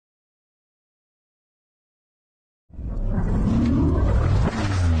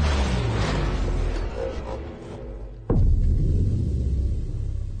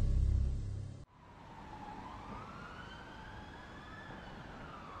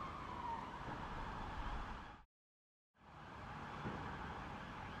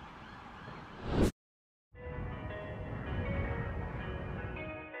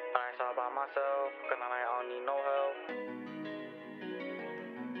by myself, cause I don't need no help.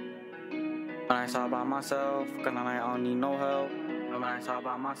 When I saw by myself, cause I don't need no help. When I saw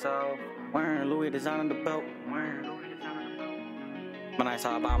by myself, wearing Louis designing the belt. When I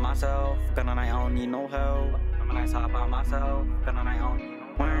saw by myself, cause I don't need no help. When I saw by myself, cause I don't need no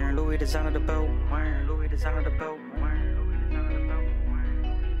help. Wearing Louis designing the belt. Wearing Louis designing the belt.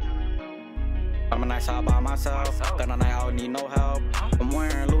 I'm a nice all by myself, cause I don't need no help. I'm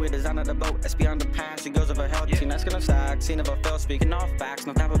wearing Louis designer the boat, SP on the pants, she goes over health. Seen that's gonna stack, seen never fail, speaking off facts,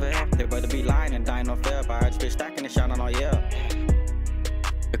 no type of a hell. They better be lying and dying no fear, but I just be stacking and shining all year.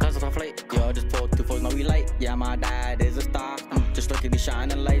 Because of a flake, yo, just pulled 2 4s, no we late. Yeah, my dad is a star, just look at these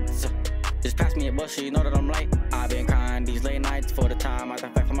shining lights. Just pass me a bush, you know that I'm late. I've been crying these late nights for the time I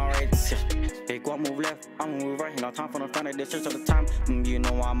can fight for my rights. Hey, go move left, I'm move right. No time for no friend, this just all the time. You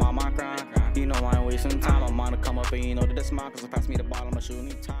know I'm on my grind. You know I ain't wasting time. I'm on to come up and you know that that's mine. Cause pass me the ball, I'ma shoot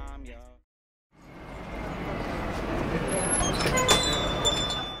any time, yeah.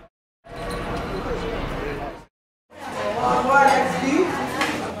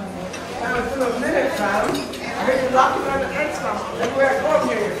 I heard you locking on the X now. That's where I come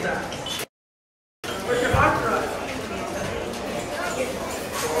here this time. Where's your entourage?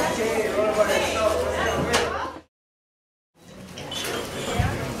 Okay, what about that stuff?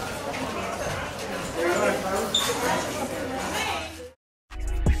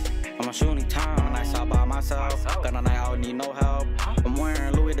 I'ma shoot any time when I saw by myself. Gun on I don't need no help. I'm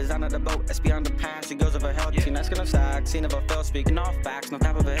wearing Louis designer the boat, SP on the pants, she goes over health. Seen that's gonna stack, seen never fail, speaking off facts, no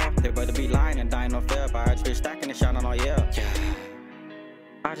type of a hell. They better be lying and dying no fear, but I just be stacking and shining all year.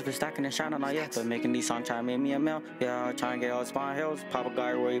 I just been stacking and shining all year. But making these songs try to make me a meal. Yeah, try and get all Spawn Hills. Pop a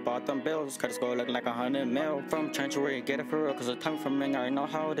guy where he bought them bills. Cut his score looking like 100 mil. From trench where you get it for real. Cause the time from me, I already know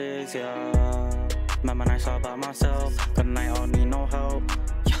how it is, yeah. Remember I saw by myself, cause I don't need no help.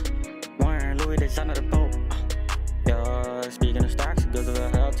 Yeah, wearing Louis designer the boat. Yeah, speaking of stacks, it goes over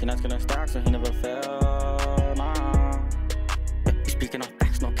hell. T-Nut's gonna stack, so he never fail. Nah. Yeah, speaking of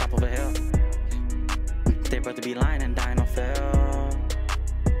facts, no cap over here. They better be lying and dying no fail.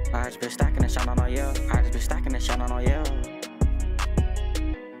 I just been stacking and shining all year. I just been stacking and shining all year.